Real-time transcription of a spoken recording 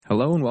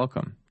Hello and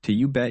welcome to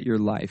You Bet Your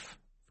Life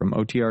from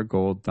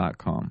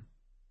OTRGold.com.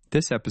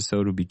 This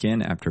episode will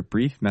begin after a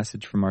brief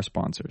message from our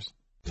sponsors.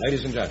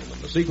 Ladies and gentlemen,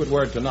 the secret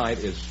word tonight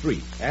is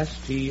street.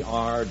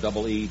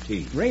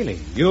 S-T-R-E-E-T. Really?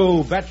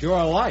 You bet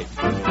your life.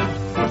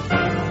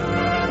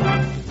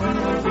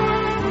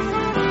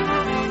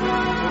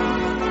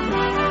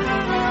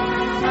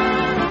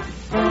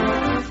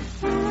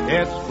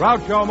 It's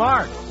Groucho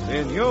Marx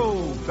in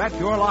You Bet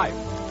Your Life,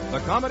 the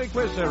comedy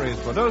quiz series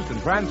produced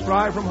and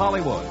transcribed from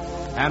Hollywood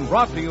and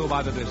brought to you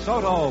by the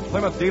DeSoto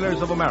Plymouth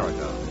Dealers of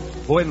America,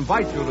 who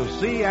invite you to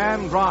see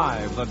and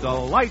drive the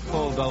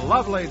delightful, the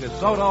lovely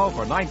DeSoto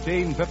for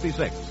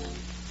 1956.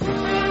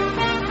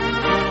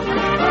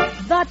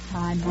 The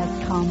time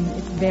has come,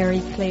 it's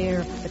very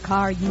clear. The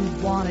car you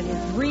wanted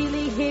is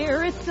really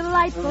here. It's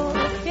delightful,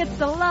 it's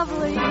the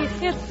lovely,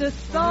 it's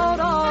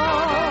DeSoto.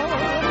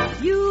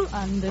 You'll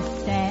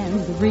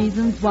understand the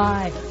reasons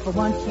why. For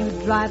once you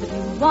drive it,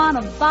 you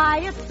want to buy.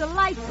 It's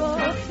delightful,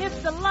 it's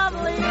the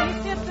lovely,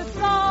 it's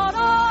DeSoto.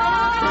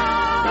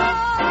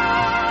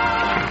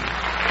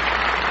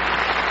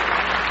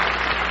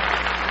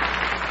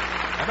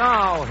 And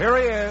now, here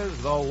he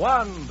is, the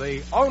one,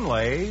 the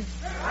only...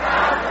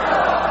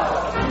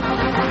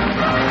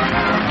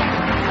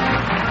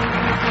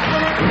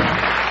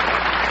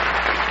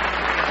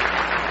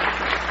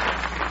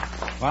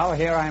 Well,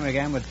 here I am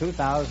again with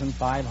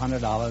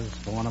 $2,500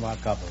 for one of our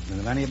couples. And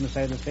if any of them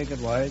say the secret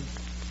words,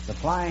 the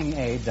Flying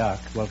A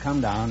Duck will come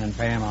down and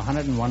pay him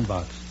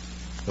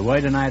 $101. The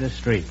word tonight is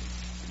street.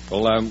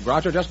 Well,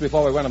 Groucho, just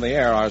before we went on the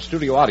air, our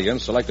studio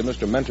audience selected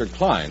Mr. Mentor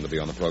Klein to be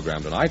on the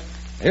program tonight.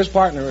 His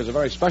partner is a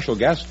very special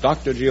guest,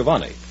 Dr.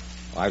 Giovanni.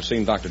 I've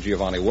seen Dr.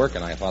 Giovanni work,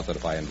 and I thought that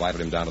if I invited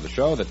him down to the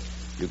show, that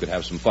you could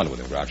have some fun with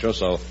him, Groucho.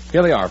 So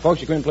here they are. Folks,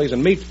 you come in, please,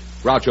 and meet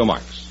Groucho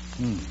Marx.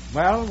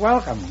 Well,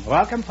 welcome.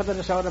 Welcome for the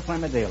DeSoto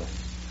Plymouth Dealers.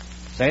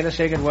 Say the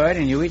secret word,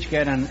 and you each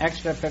get an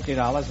extra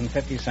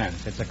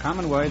 $50.50. It's a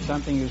common word,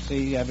 something you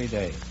see every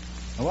day.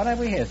 Well, what have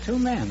we here? Two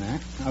men, huh?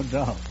 How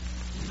dull.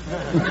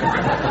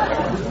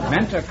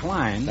 Mentor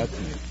Klein. That's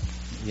me.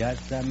 Yes,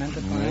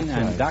 Mentor Klein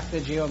and right.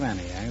 Dr.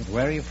 Giovanni.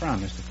 Where are you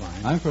from, Mr.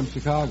 Klein? I'm from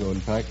Chicago. In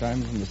fact,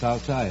 I'm from the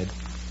South Side.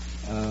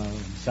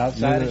 South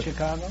side of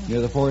Chicago?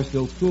 Near the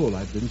Forestville School.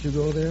 Didn't you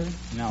go there?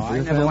 No, I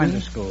never went to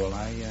school.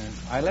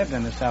 I lived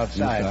in the South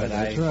Side, but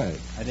that's right.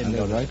 I didn't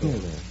go to right school. Near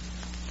there.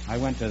 I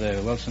went to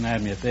the Wilson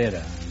Avenue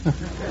Theater.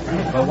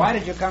 Well, why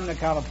did you come to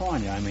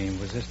California? I mean,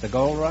 was this the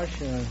gold rush?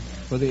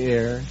 For the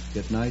air,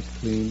 get nice,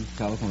 clean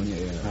California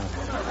air.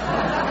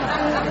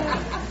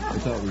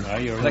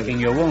 You're licking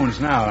your wounds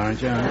now,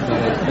 aren't you?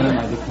 It's been in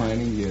my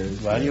declining years.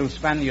 Well, you'll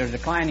spend your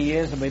declining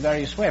years will be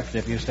very swift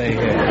if you stay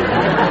here.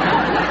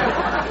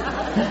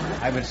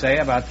 I would say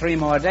about 3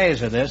 more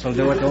days of this will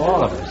do it to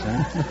all of us,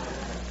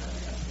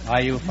 huh?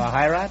 Are you for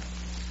Hirat?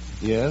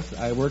 Yes,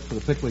 I work for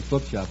the Pickwick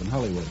Bookshop in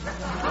Hollywood.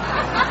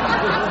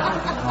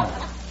 Oh.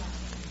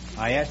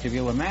 I asked if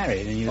you were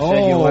married, and you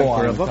said you worked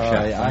for a bookshop.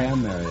 Sorry, I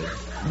am married.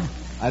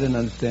 I didn't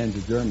understand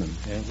your German.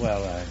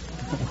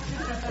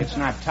 It's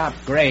not top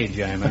grade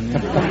German.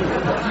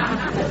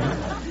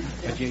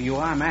 But you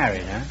are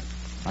married, huh?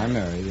 I'm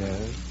married, yes.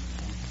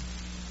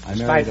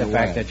 Despite the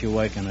fact that you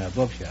work in a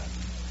bookshop.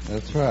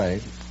 That's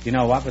right. You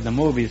know what, with the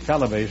movies,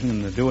 television,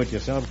 and the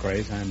do-it-yourself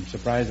craze, I'm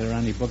surprised there are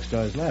any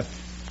bookstores left.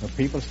 But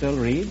people still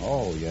read?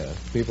 Oh, yes.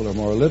 People are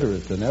more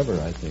literate than ever,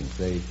 I think.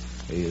 They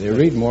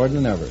read more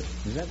than ever.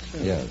 Is that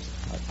true? Yes.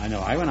 I know.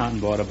 I went out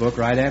and bought a book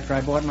right after I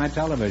bought my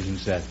television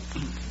set.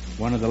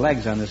 One of the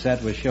legs on the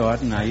set was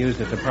short, and I used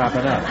it to prop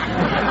it up.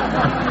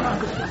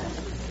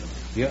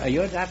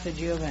 You're Dr.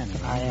 Giovanni?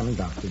 I am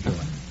Dr.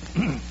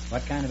 Giovanni.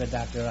 What kind of a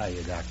doctor are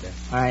you, Doctor?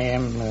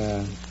 I'm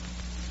a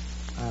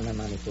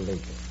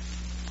manipulator.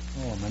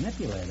 Oh, a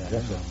manipulator.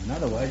 Yes, sir. In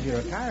other words, you're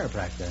a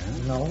chiropractor, huh?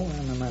 No,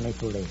 I'm a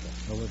manipulator.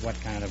 Well, what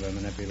kind of a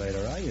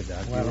manipulator are you,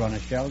 Doctor? Well, you run a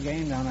shell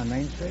game down on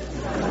Main Street?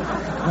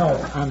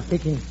 No, I'm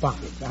picking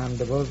pockets. I'm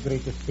the world's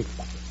greatest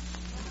pickpocket.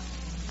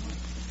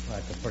 Well,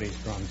 that's a pretty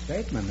strong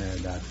statement there,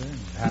 Doctor.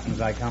 It happens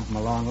I come from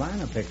a long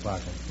line of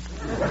pickpockets.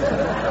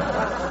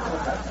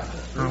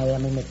 I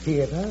am in a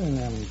theater, in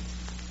a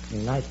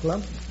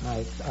nightclub.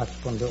 I ask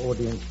from the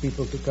audience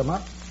people to come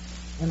up,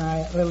 and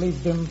I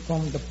relieve them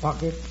from the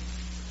pocket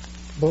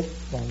book,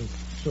 from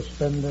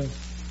suspender,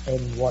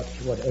 and watch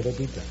whatever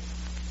they do.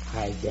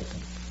 I get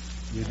them.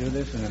 You do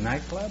this in a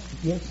nightclub?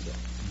 Yes, sir.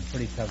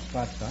 Pretty tough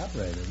spots to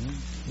operate, isn't it?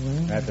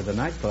 Mm-hmm. After the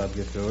nightclub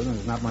gets through,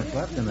 there's not much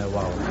left in their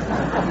wallet.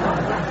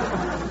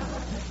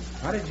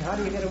 How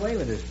do you get away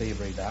with this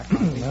thievery, Doc? Do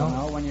people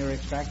know when you're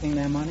extracting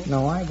their money?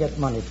 No, I get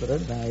money for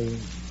it. I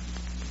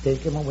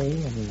take them away.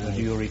 And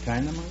do you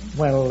return the money?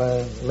 Well,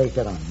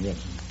 later on, yes.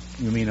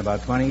 You mean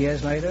about 20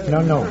 years later?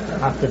 No,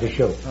 after the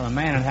show. Well, a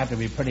man would have to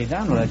be pretty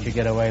dumb to let you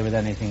get away with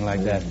anything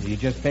like that. Do you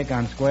just pick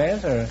on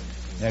squares, or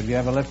have you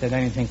ever lifted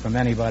anything from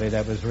anybody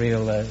that was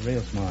real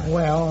smart?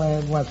 Well,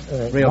 it was...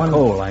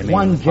 cool, I mean.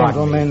 One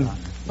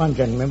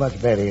gentleman was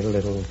very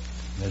little...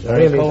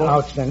 Really cool?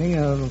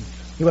 Outstanding.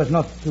 He was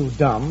not too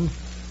dumb.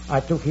 I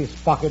took his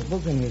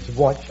pocketbook and his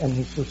watch and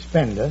his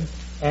suspender,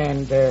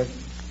 and the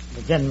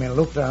gentleman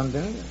looked around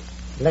there,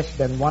 less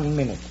than 1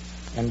 minute.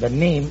 And the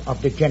name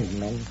of the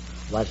gentleman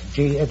was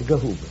J. Edgar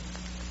Hoover.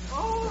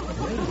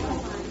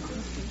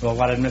 Well,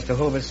 what did Mr.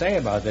 Hoover say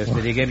about this?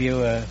 Did he give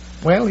you a...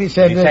 Well, he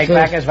said... Did he take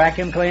back his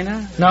vacuum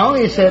cleaner? No,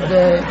 he said,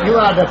 you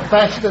are the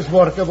fastest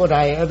worker what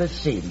I ever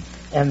seen.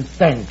 And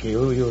thank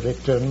you, you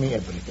returned me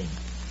everything.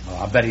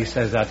 Oh, I bet he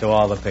says that to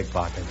all the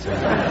pickpockets.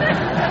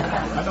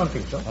 I don't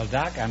think so. Well,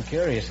 Doc, I'm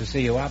curious to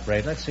see you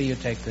operate. Let's see you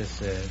take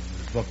this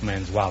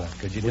bookman's wallet.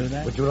 Could you do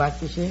that? Would you like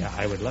to see? Yeah,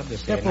 I would love to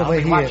see Step it. I'll over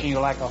be here. watching you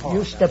like a horse.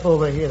 You step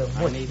over here and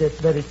watch that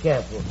very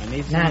careful.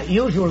 Now,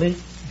 usually,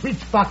 which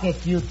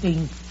pocket do you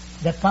think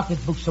the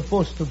pocketbook's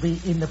supposed to be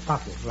in the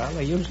pocket? Well,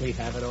 they usually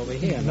have it over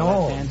here on the No,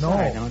 left-hand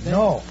side, don't they?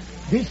 no.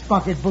 This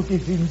pocketbook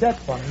is in that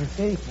one, you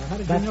see. Now, how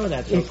did you know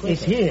that so quickly?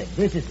 It's here.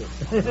 This is it.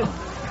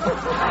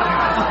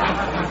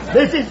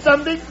 This is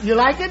something? You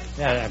like it?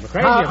 Yeah, I'm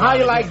crazy How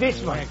you it. like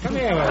this one? Come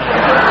here.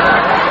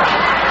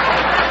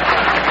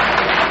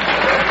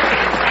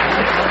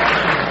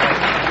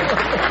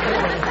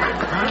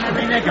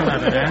 Every nickel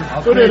of it,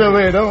 huh? Put it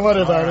away. Don't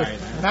worry about it.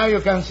 Now you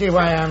can see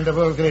why I'm the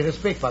world's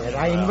greatest pickpocket.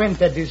 I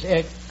invented this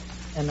act,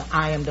 and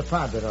I am the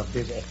father of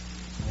this act.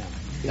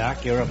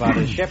 Doc, you're about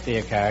as shifty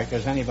a character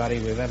as anybody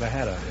we've ever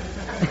had up here.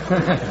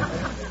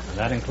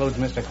 That includes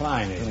Mr.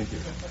 Klein here. Thank you.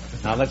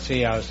 Now, let's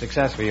see how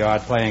successful you are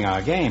at playing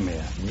our game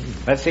here.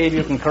 Let's see if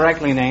you can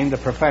correctly name the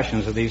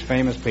professions of these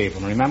famous people.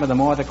 And remember, the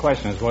more the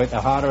question is worth,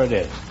 the harder it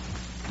is.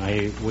 Now,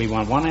 we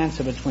want one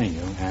answer between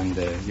you, and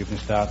you can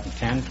start from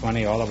 10,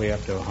 20, all the way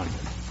up to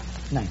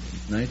 100.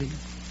 90?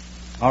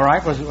 All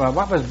right.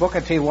 What was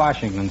Booker T.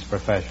 Washington's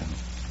profession?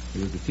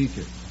 He was a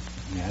teacher.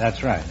 Yeah,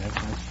 that's right. That's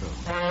true.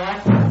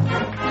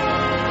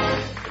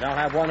 You now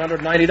have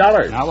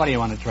 $190. Now, what do you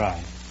want to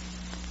try?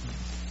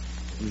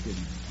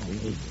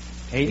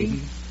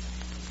 80?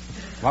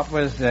 What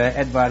was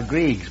Edvard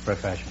Grieg's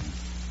profession?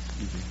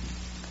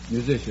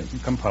 Musician.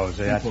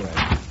 Composer, that's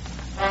right.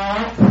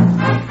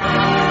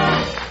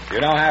 You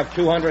now have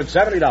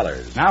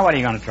 $270. Now, what are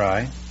you going to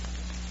try?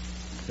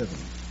 70.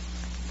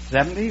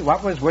 70?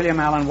 What was William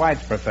Allen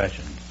White's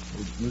profession?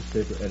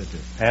 Newspaper editor.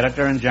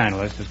 Editor and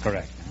journalist is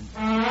correct.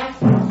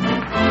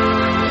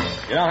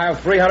 You now have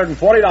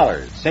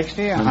 $340.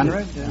 60,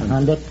 100?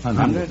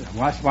 100.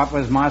 What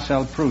was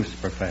Marcel Proust's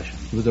profession?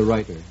 He was a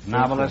writer.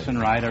 Novelist and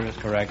writer is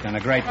correct, and a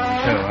great one,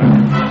 too.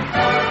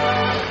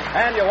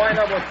 And you wind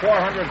up with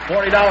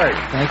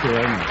 $440. Thank you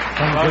very much.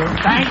 Well,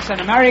 thanks,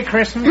 and a Merry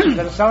Christmas to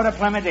the Soda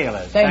Plymouth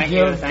dealers. Thank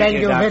you. Thank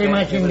you Doctor. very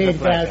much It was a indeed,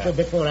 pleasure. Carl. So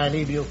before I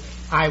leave you,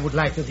 I would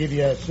like to give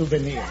you a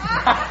souvenir.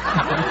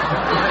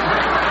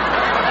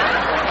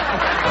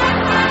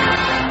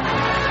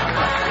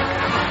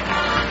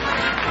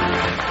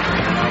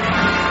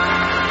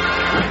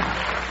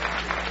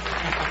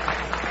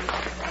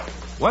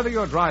 Whether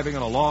you're driving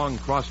on a long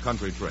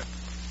cross-country trip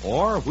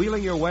or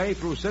wheeling your way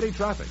through city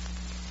traffic,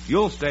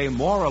 you'll stay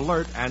more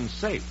alert and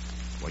safe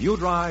when you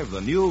drive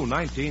the new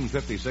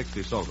 1956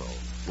 DeSoto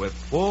with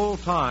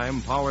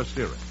full-time power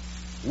steering,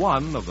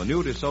 one of the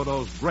new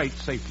DeSoto's great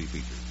safety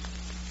features.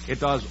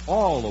 It does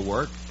all the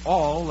work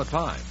all the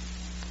time.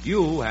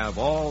 You have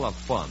all the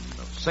fun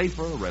of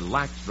safer,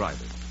 relaxed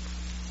driving.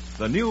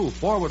 The new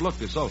forward-look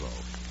DeSoto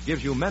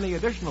gives you many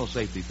additional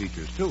safety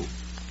features, too.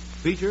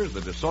 Features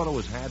the DeSoto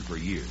has had for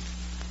years.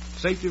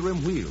 Safety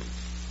rim wheels,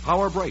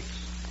 power brakes,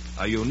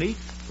 a unique,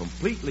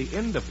 completely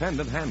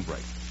independent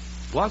handbrake,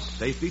 plus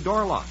safety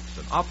door locks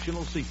and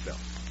optional seatbelts.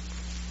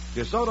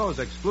 DeSoto's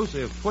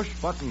exclusive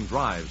push-button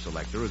drive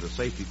selector is a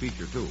safety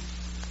feature, too.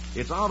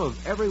 It's out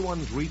of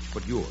everyone's reach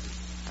but yours,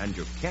 and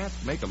you can't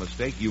make a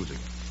mistake using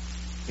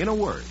it. In a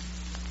word,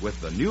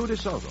 with the new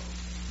DeSoto,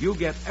 you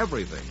get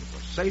everything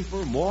for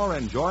safer, more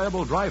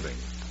enjoyable driving,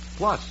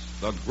 plus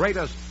the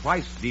greatest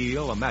price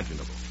deal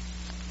imaginable.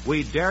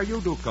 We dare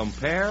you to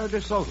compare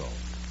DeSoto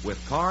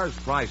with cars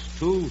priced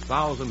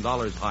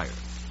 $2,000 higher.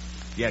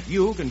 Yet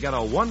you can get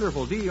a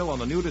wonderful deal on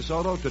the new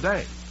DeSoto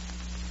today.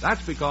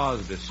 That's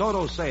because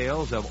DeSoto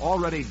sales have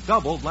already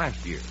doubled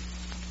last year.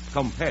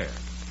 Compare.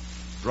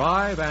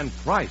 Drive and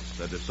price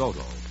a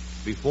DeSoto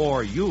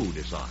before you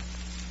decide.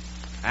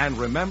 And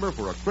remember,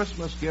 for a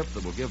Christmas gift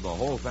that will give the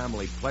whole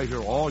family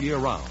pleasure all year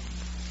round,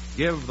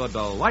 give the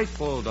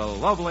delightful, the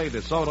lovely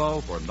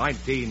DeSoto for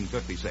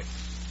 1956.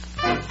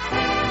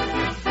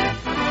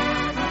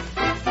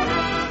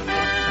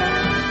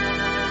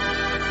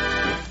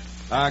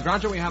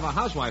 Groucho, we have a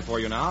housewife for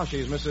you now.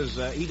 She's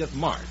Mrs. Edith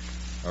Marsh.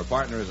 Her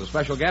partner is a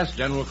special guest,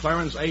 General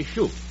Clarence A.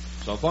 Shoup.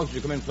 So, folks,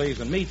 you come in, please,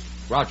 and meet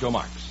Groucho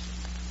Marx.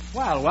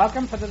 Well,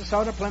 welcome to the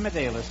DeSoto Plymouth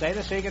dealers. Say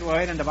the secret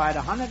word and divide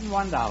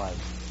 $101.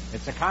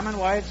 It's a common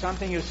word,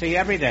 something you see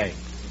every day.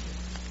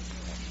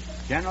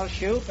 General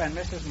Shoup and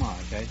Mrs.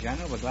 Marsh.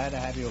 General, we're glad to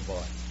have you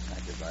aboard.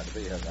 Thank you. Glad to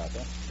be here, Doctor.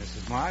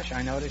 Mrs. Marsh,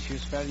 I notice you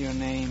spell your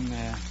name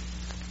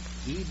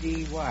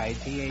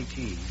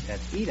E-D-Y-T-H-E.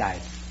 That's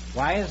Edith.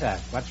 Why is that?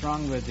 What's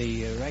wrong with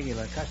the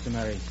regular,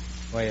 customary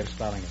way of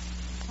spelling it?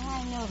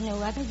 I know of no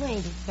other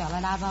way to spell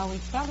it. I've always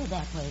spelled it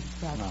that way,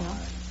 Doctor.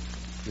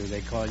 Do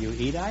they call you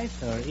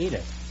Edith or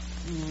Edith?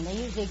 They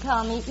usually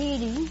call me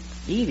Edie.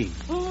 Edie?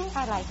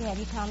 I'd like to have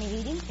you call me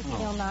Edie, if you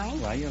don't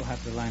mind. Well, you'll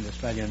have to learn to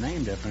spell your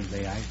name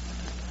differently.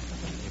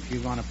 If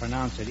you're going to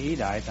pronounce it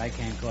Edite, I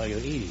can't call you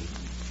Edie.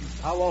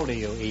 How old are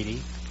you,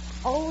 Edie?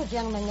 Oh, a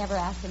gentleman never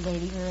asked a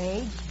lady her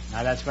age.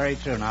 Now, that's very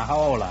true. Now, how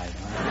old are you?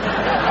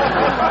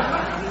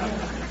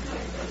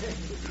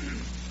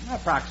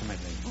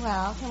 Approximately.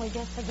 Well, can we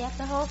just forget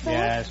the whole thing?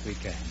 Yes, we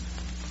can.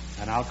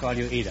 And I'll call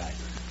you Edite.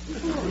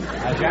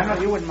 Now,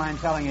 General, you wouldn't mind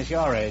telling us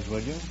your age,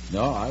 would you?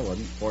 No, I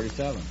wouldn't.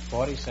 47.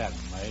 47.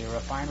 Well, you're a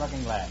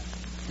fine-looking lad.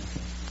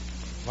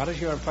 What is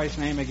your first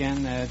name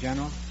again,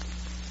 General?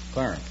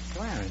 Clarence.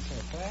 Clarence.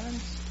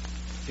 Clarence?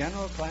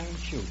 General Clarence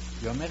Shoup.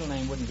 Your middle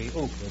name wouldn't be Oop,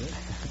 would it?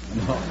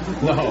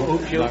 No,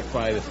 Oop Shoup? not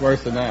quite. It's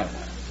worse than that.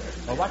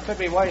 Well, what could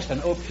be worse than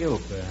Oop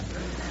Shoup?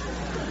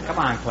 Come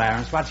on,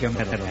 Clarence. What's your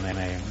middle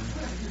name?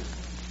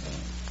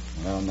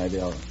 Well, maybe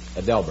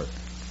Adelbert.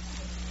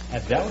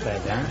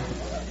 Adelbert, huh?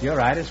 You're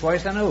right. It's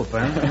worse than Oop,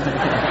 huh?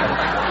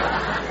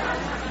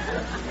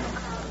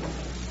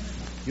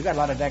 You got a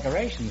lot of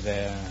decorations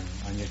there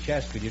on your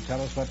chest. Could you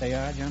tell us what they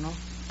are, General?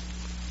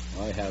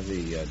 Well, I have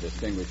the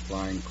Distinguished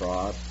Flying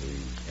Cross,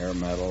 the Air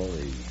Medal,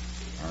 the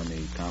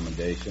Army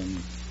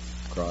Commendation,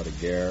 Croix de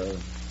Guerre,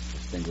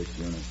 Distinguished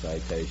Unit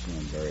Citation,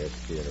 and various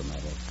theater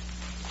medals.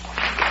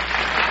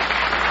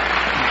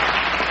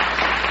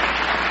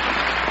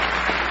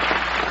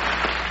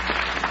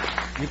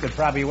 You could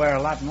probably wear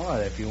a lot more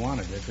if you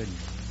wanted it, couldn't you?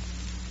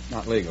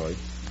 Not legally.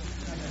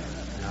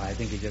 No, I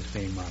think you're just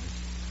being modest.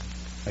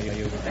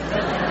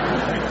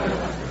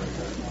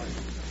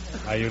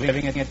 Are you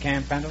living at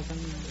Camp Pendleton?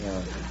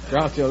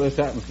 Groucho, this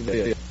happens to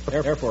be an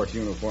Air Force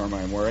uniform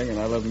I'm wearing, and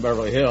I live in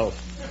Beverly Hills.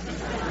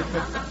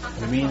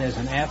 You mean there's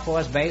an Air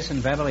Force base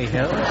in Beverly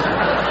Hills?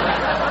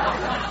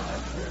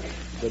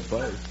 Good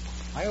place.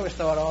 I always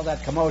thought all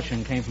that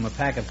commotion came from a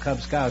pack of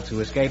Cub Scouts who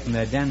escaped from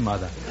their den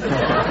mother.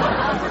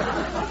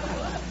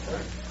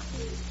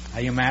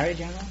 Are you married,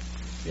 General?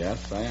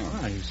 Yes, I am.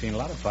 Oh, you've seen a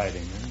lot of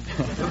fighting,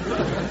 huh?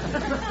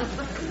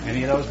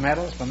 Any of those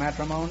medals for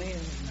matrimony?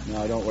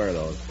 No, I don't wear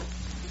those.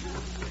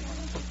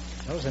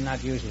 Those are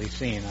not usually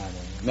seen, are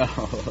they? No.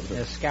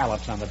 There's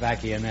scallops on the back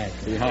of your neck.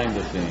 Behind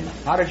the scenes.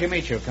 How did you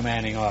meet your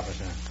commanding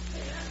officer?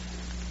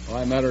 Well,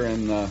 I met her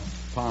in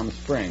Palm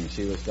Springs.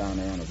 She was down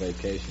there on a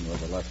vacation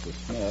with Alexis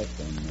Smith,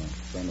 and a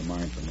friend of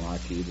mine from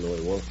Lockheed, Louis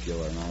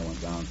Wolfkiller, and I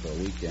went down for a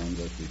weekend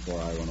just before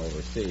I went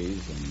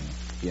overseas, and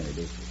he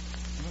introduced us.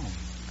 Oh.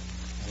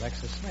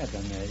 Alexis Smith.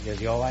 And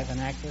is your wife an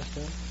actress,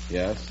 too?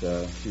 Yes,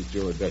 she's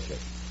Julie Bishop.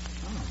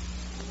 Oh.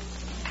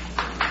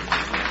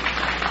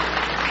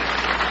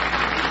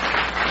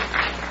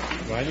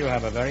 Well, you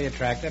have a very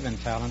attractive and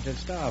talented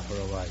star for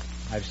a wife.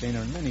 I've seen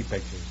her in many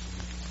pictures.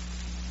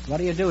 What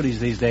do you do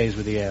these days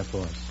with the Air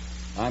Force?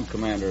 I'm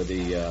commander of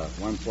the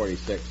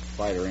 146th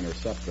Fighter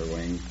Interceptor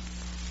Wing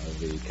of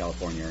the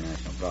California Air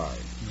National Guard.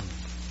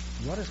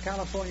 What does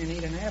California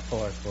need an Air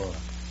Force for?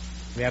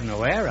 We have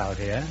no air out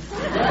here.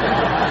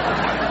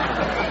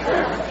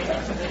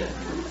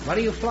 What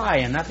do you fly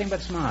in? Nothing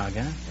but smog,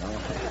 huh?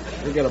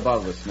 We get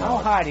above the smog. How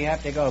high do you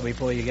have to go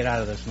before you get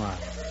out of the smog?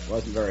 It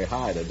wasn't very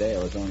high today.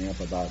 It was only up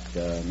about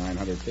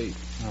 900 feet.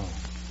 Oh.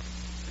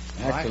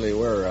 Actually,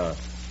 the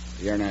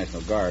Air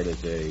National Guard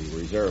is a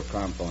reserve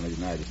component of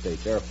the United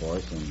States Air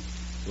Force, and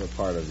we're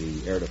part of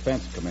the Air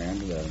Defense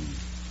Command.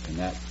 In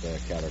that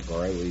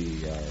category,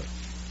 we are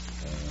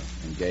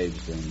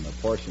engaged in a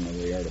portion of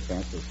the air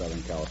defense of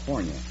Southern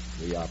California.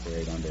 We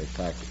operate under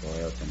tactical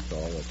air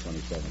control of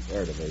 27th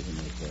Air Division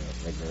as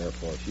a regular Air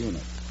Force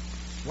unit.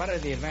 What are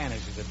the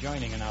advantages of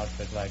joining an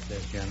outfit like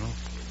this, General?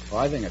 Well,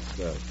 I think it's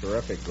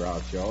terrific,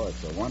 Groucho.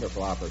 It's a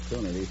wonderful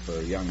opportunity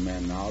for young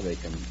men now. They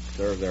can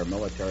serve their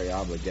military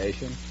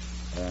obligation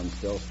and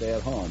still stay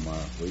at home.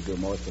 We do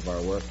most of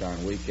our work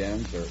on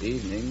weekends or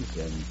evenings,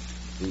 and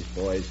these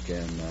boys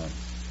can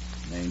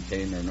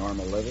maintain their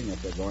normal living.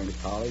 If they're going to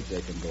college,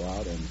 they can go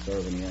out and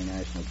serve in the Air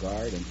National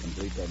Guard and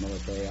complete their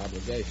military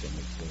obligation.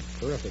 It's a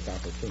terrific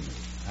opportunity.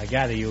 I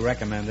gather you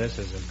recommend this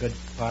as a good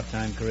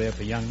part-time career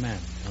for young men,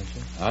 don't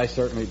you? I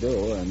certainly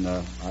do, and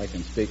I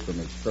can speak from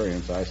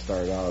experience. I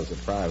started out as a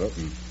private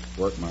and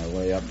worked my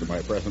way up to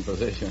my present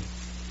position.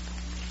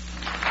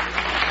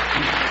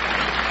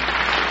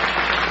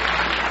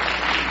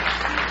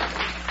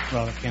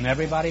 Well, can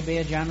everybody be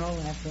a general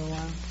after a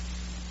while?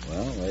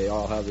 Well, they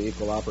all have the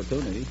equal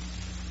opportunity.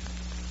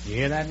 You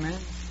hear that, man?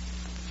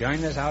 Join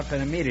this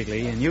outfit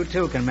immediately, and you,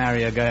 too, can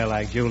marry a girl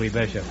like Julie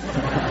Bishop.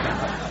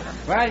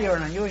 Well, you're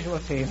an unusual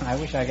team. I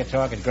wish I could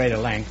talk at greater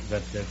length,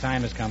 but the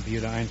time has come for you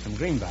to earn some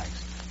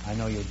greenbacks. I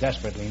know you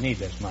desperately need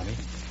this money.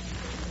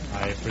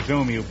 I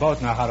presume you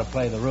both know how to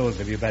play the rules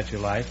of You Bet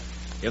Your Life.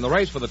 In the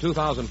race for the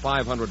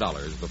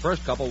 $2,500, the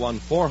first couple won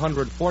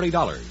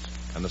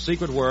 $440, and the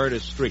secret word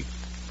is street.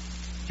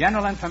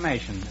 General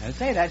information.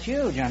 Say, that's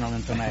you, general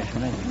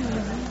information, isn't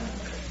it?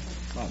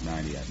 About $90,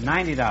 I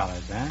think.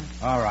 $90,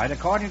 huh? All right.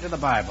 According to the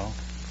Bible,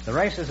 the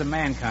races of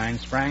mankind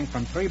sprang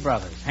from three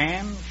brothers,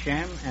 Ham,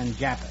 Shem, and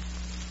Japheth.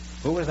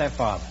 Who was their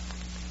father?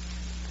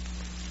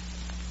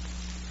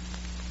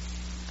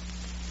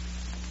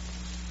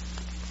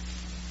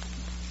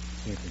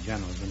 See if the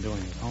general's been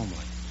doing his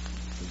homework.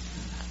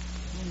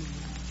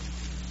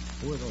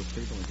 Who are those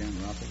people again,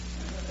 Ralphie?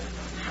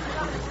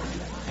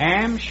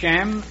 Ham,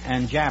 Shem,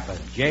 and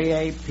Japheth.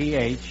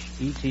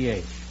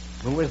 Japheth.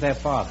 Who was their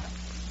father?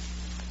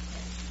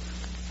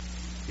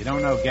 You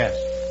don't know, guess.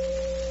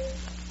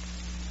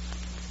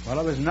 Well,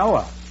 it was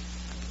Noah.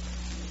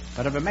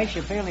 But if it makes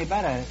you feel any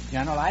better,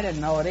 General, I didn't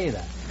know it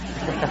either.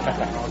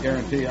 I'll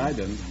guarantee I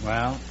didn't.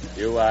 Well,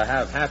 You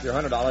have half your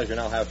 $100. You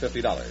now have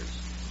 $50.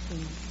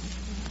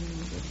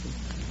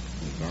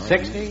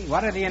 60.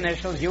 What do the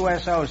initials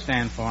USO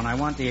stand for? And I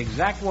want the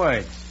exact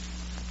words.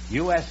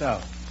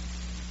 USO.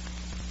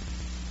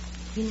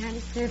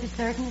 United Service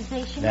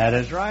Organization? That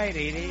is right,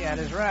 Edie. That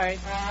is right.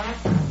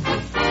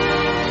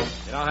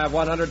 You now have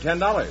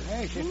 $110.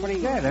 Hey, she's pretty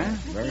good, huh?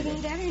 Very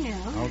good. Better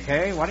now.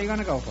 Okay, what are you going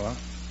to go for?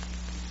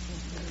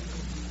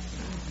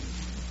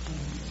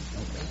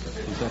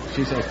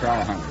 She says try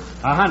 100.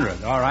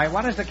 100. All right.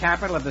 What is the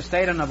capital of the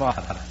state of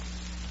Nevada?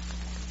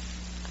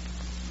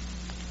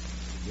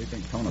 We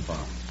think Tonopah.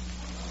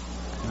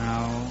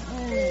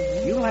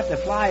 No. You'll have to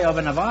fly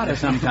over Nevada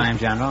sometime,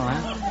 General,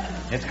 huh?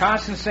 It's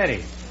Carson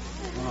City.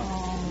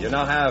 You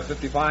now have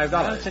 $55.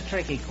 Well, it's a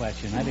tricky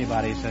question.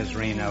 Everybody says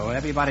Reno.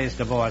 Everybody's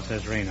divorced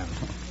says Reno.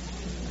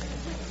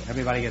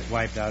 Everybody gets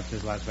wiped out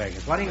says Las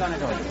Vegas. What are you going to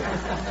go with?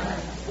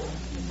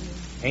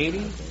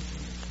 80?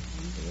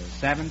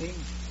 70?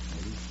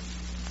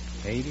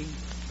 80?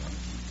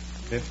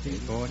 50?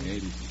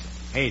 40?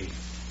 80.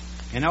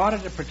 In order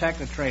to protect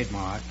a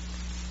trademark,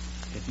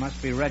 it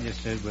must be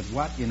registered with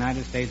what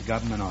United States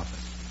government office?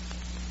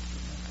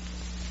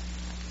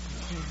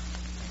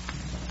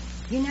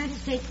 United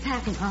States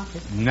Patent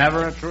Office.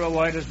 Never a truer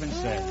word has been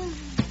said.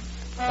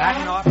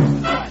 Patent office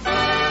is what?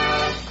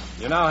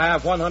 You now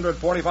have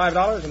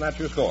 $145, and that's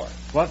your score.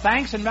 Well,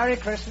 thanks and Merry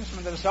Christmas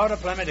from the DeSoto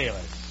Plymouth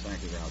dealers.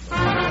 Thank you, Ralph.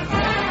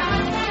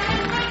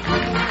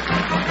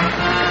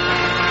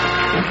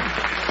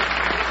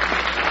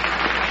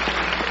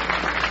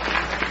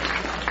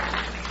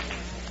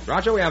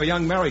 Groucho, we have a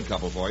young married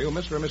couple for you,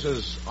 Mr. and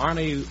Mrs.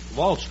 Arnie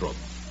Wallstrom.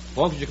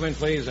 Folks, would you come in,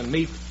 please, and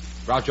meet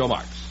Groucho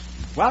Marx.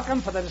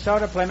 Welcome for the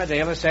DeSoto Plymouth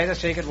dealers. Say the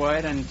secret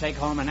word and take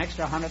home an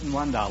extra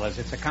 $101.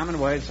 It's a common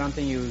word,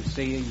 something you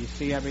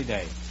see every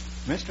day.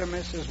 Mr. and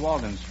Mrs.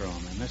 Waldenstrom.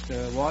 And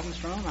Mr.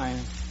 Waldenstrom, I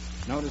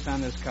notice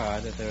on this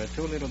card that there are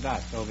two little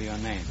dots over your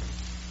name.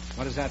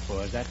 What is that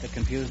for? Is that to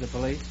confuse the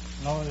police?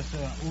 No, it's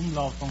an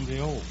umlaut on the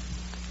O.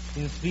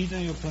 In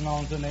Sweden, you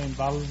pronounce the name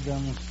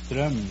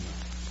Waldenström.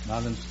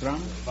 Waldenstrom?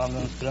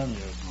 Waldenström,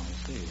 yes. Oh,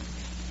 I see.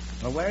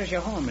 Well, where is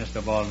your home,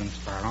 Mr.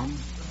 Waldenstrom?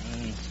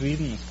 In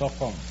Sweden,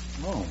 Stockholm.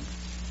 Oh.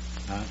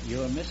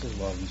 You're Mrs.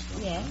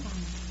 Waldenstrom. Yes. Huh?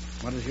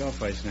 What is your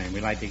first name? We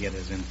like to get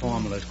as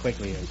informal as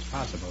quickly as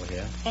possible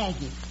here.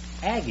 Aggie.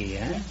 Aggie,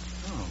 eh? Yes.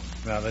 Oh.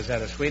 Well, is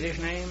that a Swedish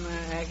name,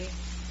 Aggie?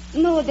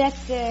 No,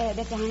 that's a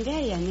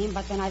Hungarian name,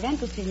 but when I went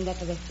to Sweden, that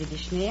was a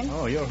Swedish name.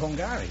 Oh, you're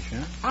Hungarish,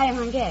 huh? I am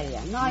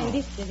Hungarian. No, Oh. in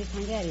this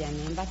Hungarian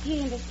name, but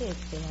here in the States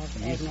they have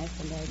Agnes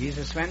and Aggie. He's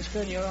a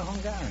Svenska and you're a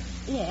Hungarian.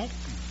 Yes.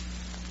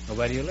 Well,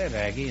 where do you live,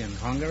 Aggie? In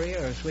Hungary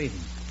or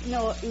Sweden?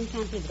 No, in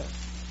San Pedro.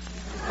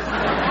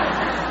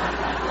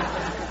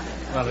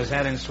 Well, is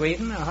that in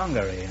Sweden or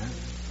Hungary, huh?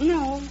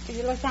 No,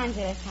 it's Los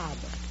Angeles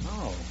Harbor.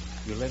 Oh,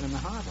 you live in the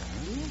harbor,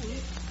 huh? Mm-hmm.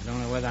 I don't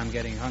know whether I'm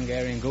getting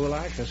Hungarian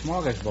goulash or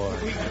smorgasbord.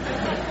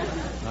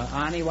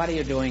 Arnie, what are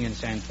you doing in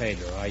San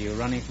Pedro? Are you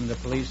running from the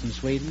police in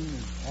Sweden?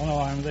 Oh, no,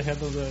 I'm the head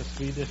of the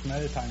Swedish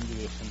Maritime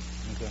Division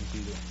in San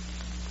Pedro.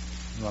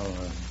 Well,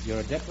 you're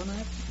a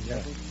diplomat?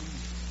 Yes.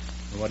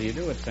 Well, what do you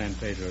do at San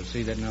Pedro?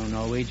 See that no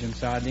Norwegian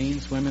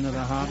sardines swim into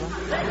the harbor?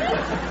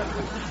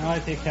 Now I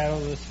take care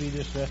of the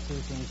Swedish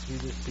vessels and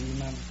Swedish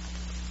seamen.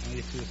 And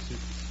issue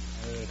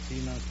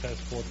seamen's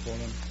passport for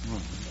them.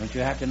 Oh, don't you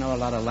have to know a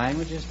lot of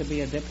languages to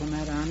be a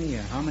diplomat, Arnie?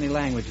 How many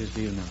languages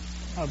do you know?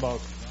 About,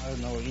 I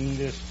don't know,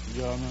 English,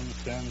 German,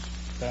 French,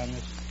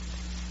 Spanish,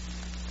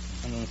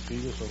 and then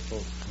Swedish, of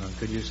course.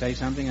 Could you say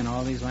something in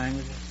all these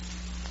languages?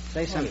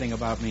 Say something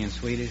about me in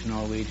Swedish,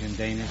 Norwegian,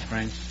 Danish,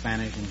 French,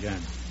 Spanish, and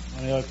German.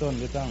 Man har ett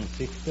underligt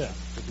ansikte.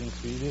 In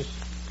Swedish,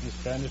 in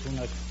Spanish,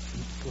 una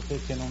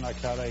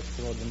cara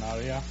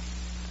extraordinaria.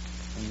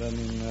 And then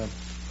in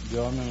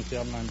German, se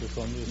habla en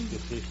besonders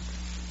Gesicht.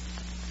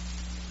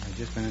 I've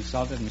just been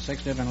insulted in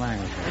 6 different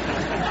languages.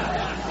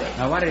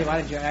 Now, what did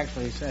you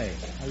actually say?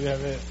 You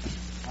have an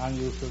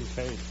unusual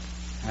face.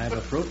 I have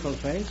a fruitful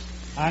face?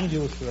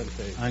 Unusual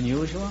face.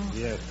 Unusual?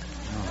 Yes.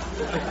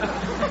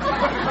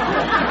 Oh.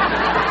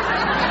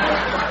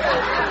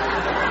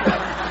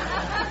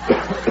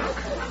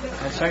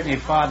 That certainly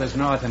farthest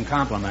north in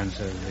compliments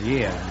a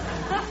year.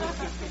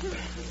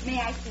 May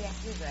I say a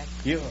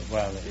few words?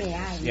 Well, May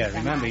I? yeah,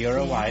 remember, you're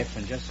a May wife,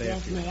 and just say a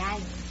Yes, few. may I?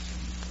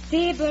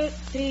 Table,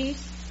 trees,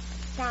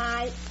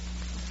 sky,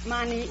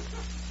 money,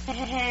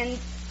 hand,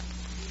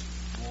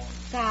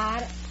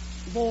 car,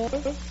 ball.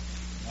 Nothing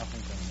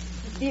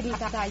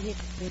Didn't I hit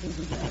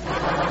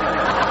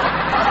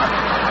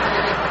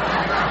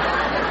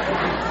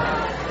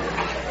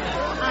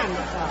I'm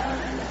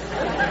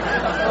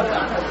sorry.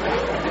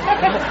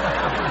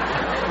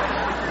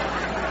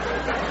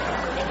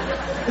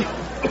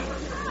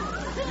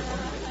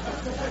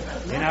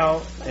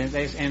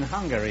 In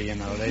Hungary, you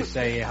know, they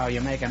say how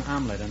you make an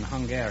omelet in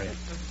Hungarian.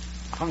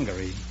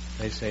 Hungary,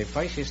 they say,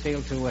 first you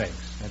steal 2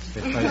 eggs. That's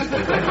the first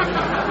thing.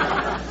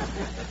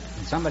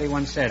 And somebody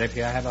once said, if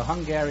you have a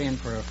Hungarian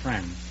for a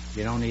friend,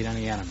 you don't need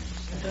any enemies.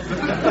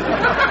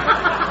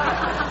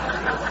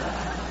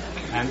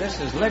 And this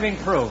is living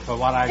proof of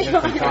what I've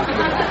just been talking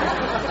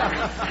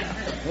about.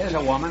 Here's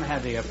a woman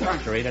had the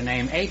effrontery to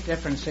name 8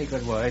 different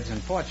secret words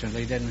and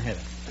fortunately didn't hit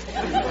it.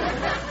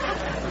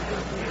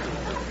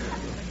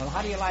 Well,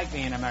 how do you like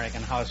being an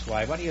American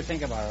housewife? What do you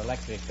think of our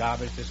electric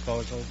garbage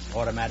disposals,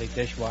 automatic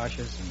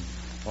dishwashers, and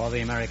all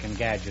the American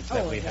gadgets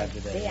that we have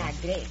today? They are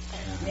great.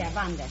 They are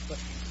wonderful.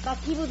 But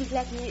he wouldn't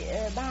let me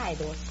buy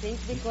those things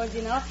because,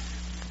 you know,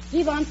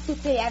 he wants to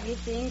pay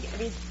everything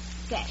with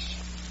cash.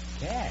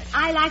 Cash?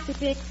 I like to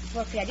pay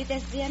for credit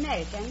as the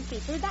American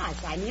people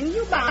does. I mean,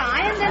 you buy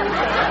and then you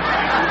pay.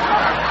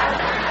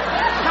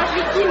 But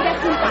with him,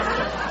 that's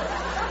impossible.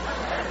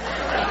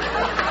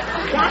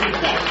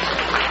 Just cash.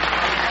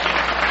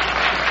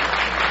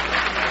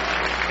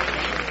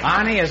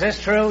 Arnie, is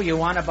this true? You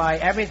want to buy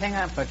everything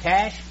up for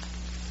cash?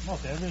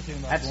 Not everything,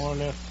 but more or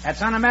less.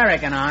 That's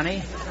un-American,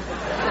 Arnie.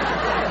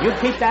 You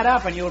keep that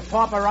up and you'll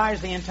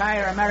pauperize the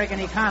entire American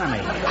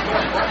economy.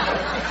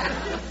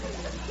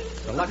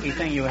 It's a lucky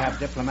thing you have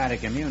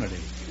diplomatic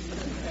immunity.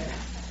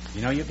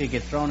 You know, you could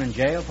get thrown in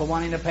jail for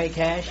wanting to pay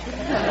cash.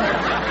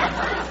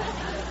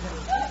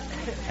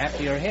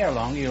 After you're here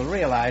longer, you'll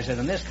realize that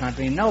in this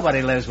country,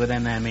 nobody lives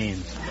within their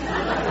means.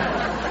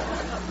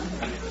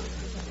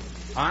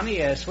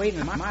 Arnie, Sweden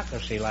is a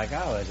democracy like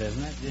ours,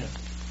 isn't it? Yes.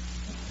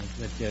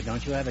 But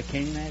don't you have a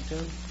king there, too?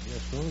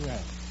 Yes, so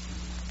that.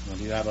 Well,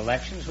 do you have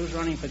elections? Who's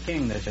running for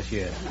king this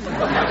year? We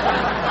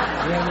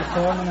have a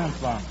permanent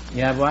one.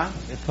 You have what?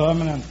 A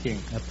permanent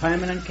king. A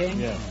permanent king?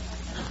 Yeah.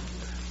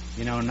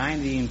 You know,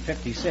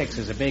 1956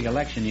 is a big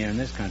election year in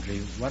this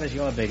country. What is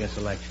your biggest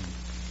election?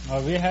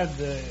 We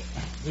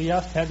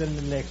just had an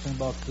election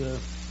about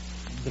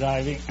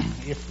driving,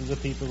 if the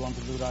people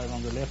wanted to drive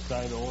on the left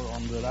side or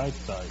on the right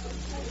side.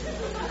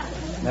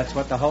 That's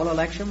what the whole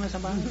election was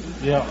about?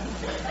 Yeah.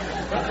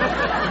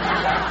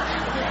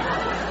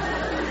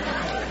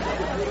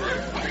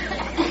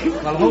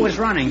 Well, who was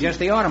running? Just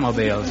the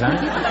automobiles, huh?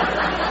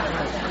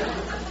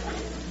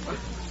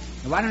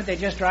 Why don't they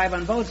just drive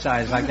on both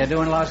sides like they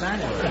do in Los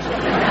Angeles?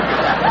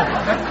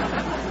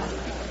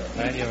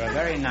 Well, you're a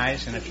very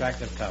nice and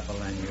attractive couple,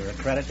 and you're a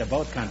credit to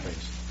both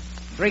countries.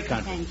 3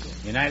 countries.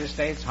 Thank you. United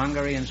States,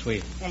 Hungary, and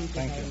Sweden. Thank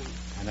you very much.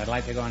 And I'd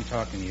like to go on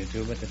talking to you,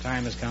 too, but the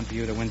time has come for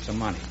you to win some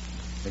money,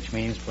 which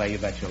means play You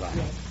Bet Your Life.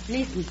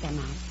 Please, Mr.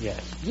 Mark.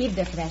 Yes. Give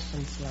the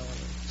question slowly.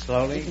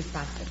 Slowly? It is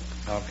possible.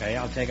 Okay,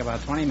 I'll take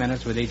about 20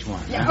 minutes with each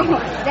one. Yeah, Huh?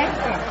 that's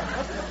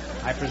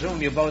it. I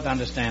presume you both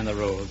understand the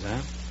rules,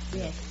 huh?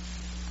 Yes.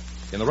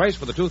 In the race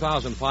for the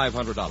 $2,500,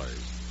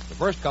 the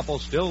first couple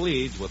still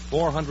leads with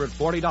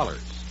 $440.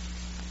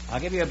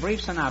 I'll give you a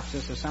brief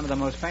synopsis of some of the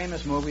most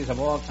famous movies of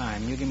all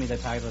time. You give me the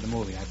title of the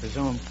movie.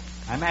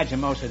 I imagine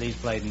most of these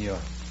played in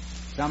Europe.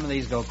 Some of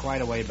these go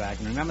quite a way back.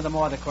 And remember, the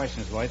more the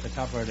questions voice, the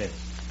tougher it is.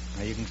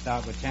 Now, you can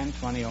start with 10,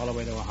 20, all the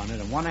way to 100,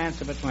 and one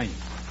answer between you.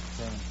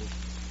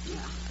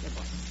 Yeah, the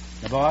boss.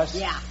 The boss?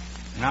 Yeah.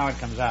 Now it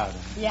comes out.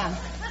 Yeah.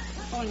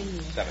 Only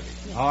here. 70.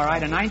 Yeah. All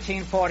right, in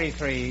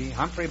 1943,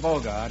 Humphrey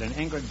Bogart and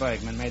Ingrid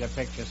Bergman made a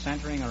picture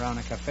centering around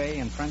a cafe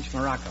in French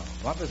Morocco.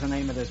 What was the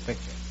name of this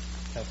picture?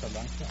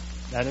 Casablanca.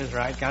 That is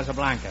right,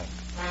 Casablanca.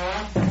 We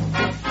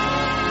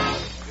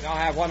now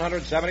have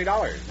 $170.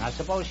 Now,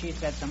 suppose she'd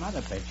said some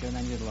other picture, and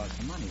then you'd lost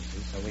some money,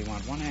 see? So we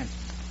want one answer.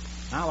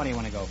 Now, what do you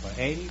want to go for?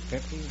 80,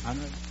 50,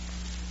 100?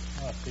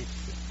 60.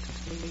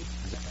 60?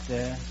 Is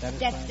that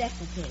satisfied?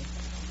 That's okay.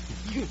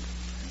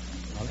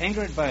 Well,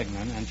 Ingrid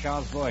Bergman and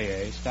Charles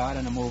Boyer starred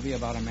in a movie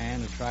about a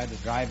man who tried to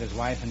drive his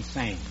wife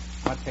insane.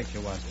 What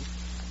picture was it?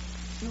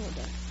 No,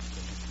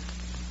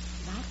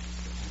 what?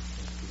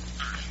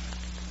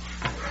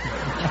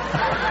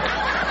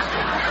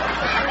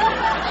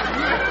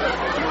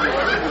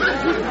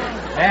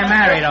 They're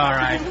married, all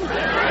right. If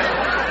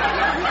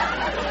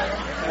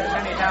there's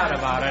any doubt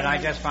about it, I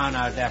just found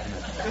out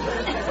definitely.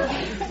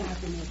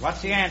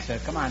 What's the answer?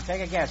 Come on,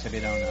 take a guess if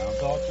you don't know.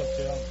 The Art of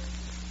Triumph.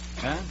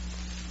 Huh?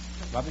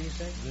 What did you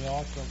say? The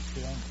Art of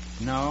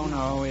Triumph.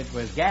 No, it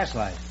was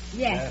Gaslight.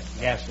 Yes.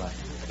 Gaslight.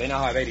 They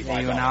now have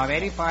 $85. You now have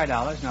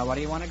 $85. Now, what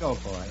do you want to go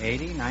for?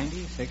 80,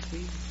 90,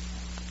 60?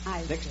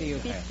 60 you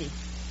have.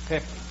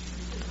 50.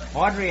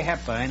 Audrey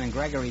Hepburn and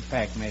Gregory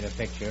Peck made a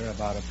picture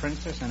about a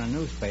princess and a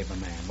newspaper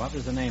man. What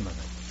was the name of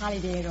it?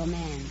 Holiday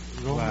Romance.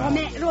 Well,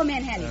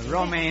 Roman Holiday.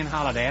 Romaine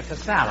Holiday at the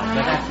salad.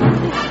 Now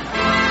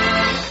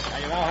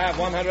you now have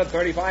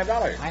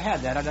 $135. I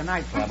had that at a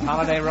nightclub,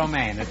 Holiday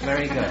Romaine. It's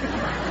very good.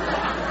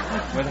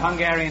 With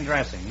Hungarian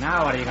dressing.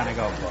 Now what are you going to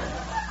go for?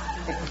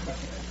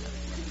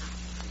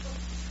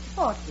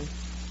 40.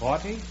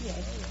 40?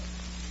 Yes.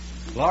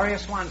 Gloria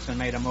Swanson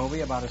made a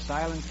movie about a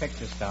silent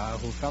picture star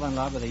who fell in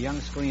love with a young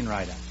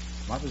screenwriter.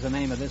 What was the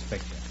name of this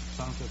picture?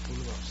 Sunset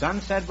Boulevard.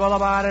 Sunset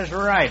Boulevard is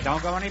right.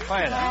 Don't go any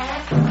further.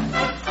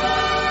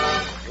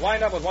 You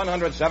wind up with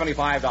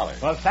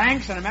 $175. Well,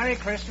 thanks, and a Merry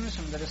Christmas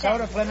from the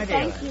DeSoto Plymouth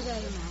Dealers. Thank you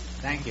very much.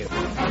 Thank you.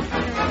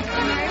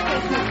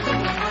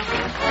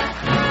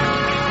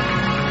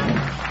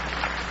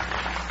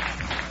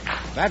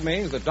 That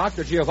means that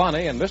Dr.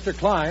 Giovanni and Mr.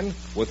 Klein,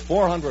 with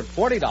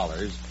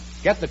 $440,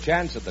 get the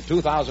chance at the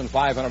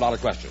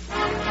 $2,500 question.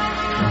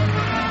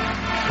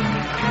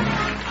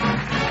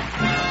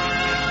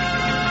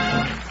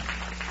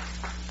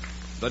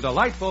 The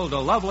delightful,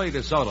 lovely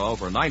DeSoto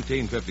for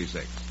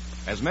 1956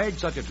 has made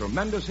such a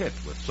tremendous hit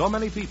with so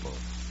many people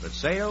that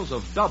sales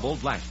have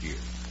doubled last year.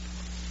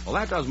 Well,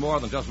 that does more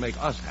than just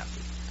make us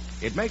happy.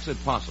 It makes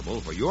it possible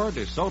for your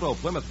DeSoto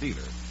Plymouth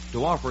dealer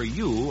to offer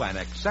you an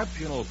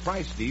exceptional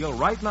price deal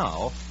right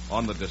now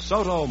on the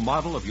DeSoto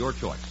model of your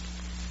choice.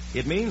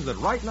 It means that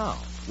right now,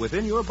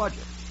 within your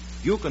budget,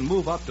 you can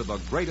move up to the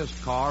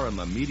greatest car in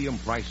the medium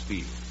price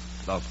field,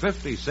 the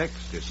 56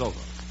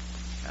 DeSoto.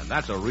 And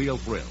that's a real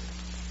thrill,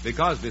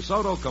 because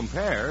DeSoto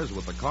compares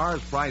with the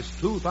cars priced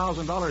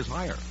 $2,000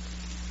 higher.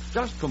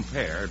 Just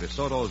compare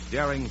DeSoto's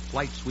daring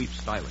flight sweep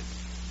styling,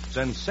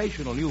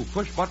 sensational new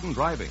push-button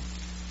driving,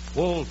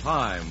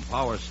 full-time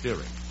power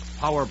steering,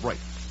 power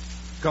brakes.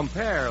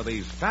 Compare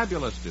these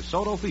fabulous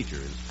DeSoto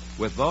features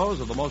with those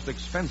of the most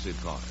expensive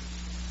cars.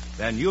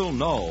 Then you'll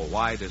know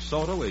why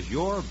DeSoto is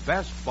your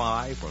best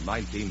buy for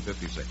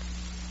 1956.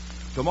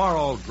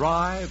 Tomorrow,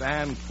 drive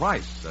and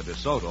price a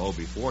DeSoto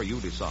before you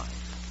decide.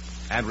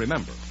 And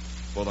remember,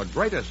 for the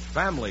greatest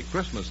family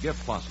Christmas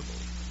gift possible,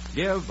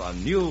 give a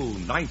new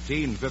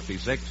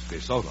 1956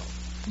 DeSoto.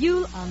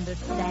 You'll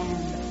understand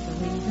the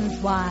reasons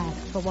why.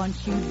 For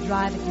once you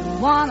drive it, you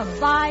want to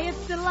buy.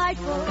 It's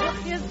delightful,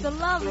 it's the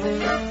lovely,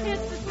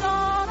 it's the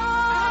DeSoto.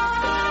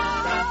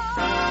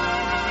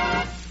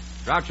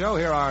 Groucho,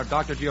 here are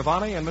Dr.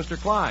 Giovanni and Mr.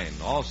 Klein,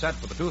 all set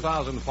for the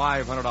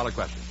 $2,500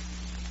 question.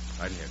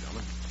 Right in here,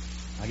 gentlemen.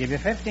 I'll give you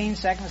 15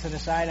 seconds to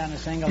decide on a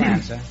single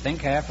answer. Think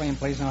carefully and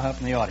please no help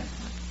from the audience.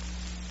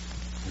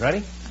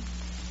 Ready?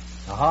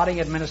 The Harding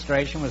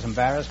administration was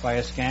embarrassed by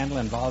a scandal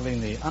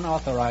involving the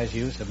unauthorized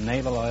use of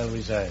naval oil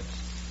reserves.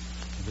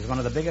 It was one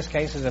of the biggest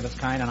cases of its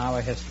kind in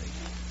our history.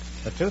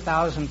 For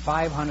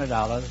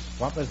 $2,500,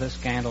 what was this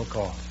scandal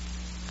called?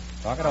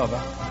 Talk it over.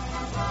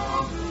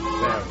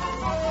 There.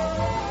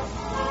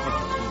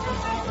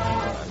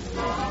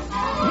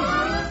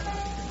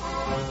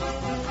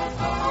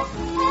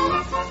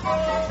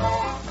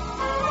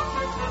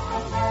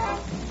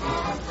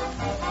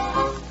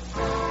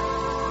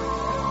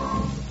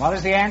 What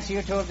is the answer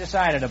you two have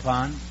decided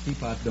upon?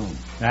 Teapot Dome.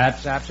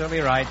 That's absolutely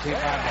right. Teapot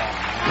Dome.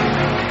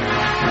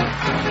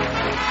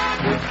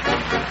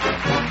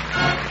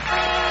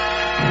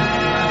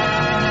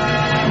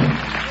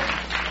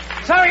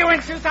 So you win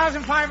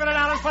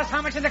 $2,500 plus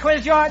how much in the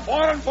quiz, George?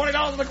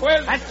 $440 in the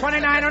quiz. That's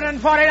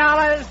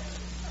 $2,940.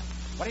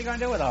 What are you going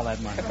to do with all that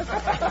money?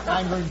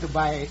 I'm going to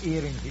buy a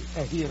hearing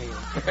A hearing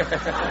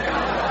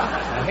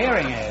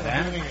aid,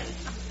 eh?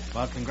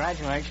 Well,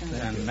 congratulations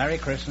and Merry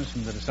Christmas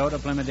from the DeSoto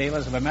Plymouth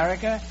Dealers of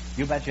America.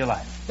 You bet your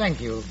life.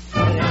 Thank you. You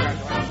don't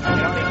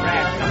need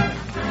brags.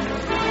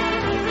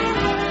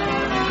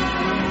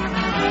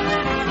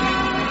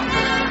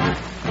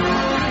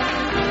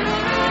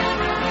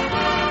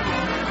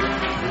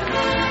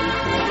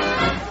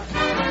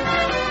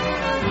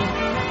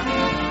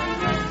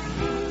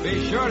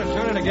 Be sure to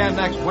tune in again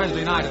next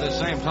Wednesday night at the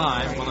same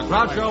time for the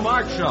Groucho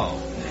Marx Show,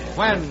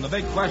 when the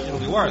big question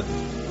will be worth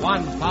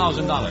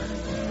 $1,000.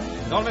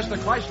 Don't miss the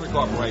Chrysler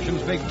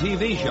Corporation's big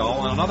TV show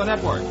on another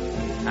network.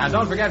 And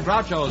don't forget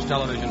Groucho's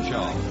television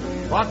show,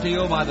 brought to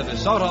you by the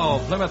DeSoto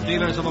Plymouth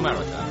Dealers of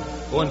America,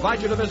 who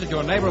invite you to visit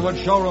your neighborhood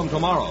showroom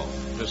tomorrow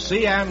to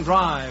see and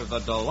drive the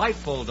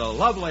delightful,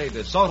 lovely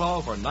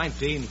DeSoto for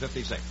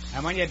 1956.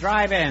 And when you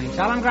drive in,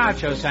 tell them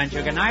Groucho sent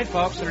you. Good night,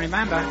 folks, and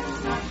remember,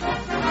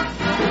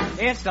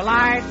 it's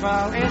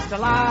delightful, it's the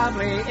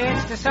lovely,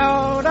 it's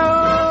DeSoto.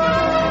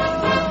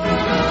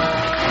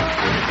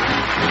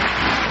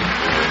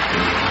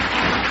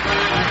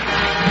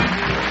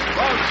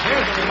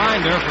 Here's a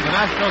reminder from the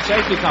National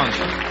Safety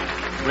Council.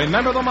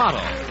 Remember the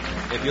motto: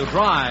 if you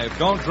drive,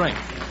 don't drink.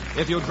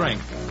 If you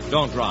drink,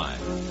 don't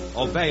drive.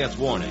 Obey its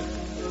warning.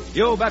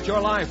 You Bet Your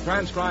Life,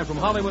 transcribed from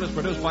Hollywood, is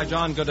produced by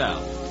John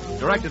Goodell.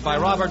 Directed by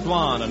Robert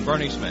Dwan and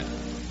Bernie Smith.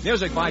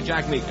 Music by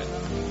Jack Meakin.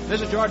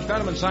 This is George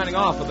Fenneman signing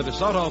off for the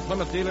DeSoto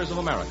Plymouth Dealers of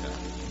America.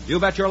 You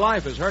Bet Your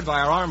Life is heard by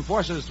our armed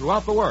forces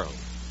throughout the world.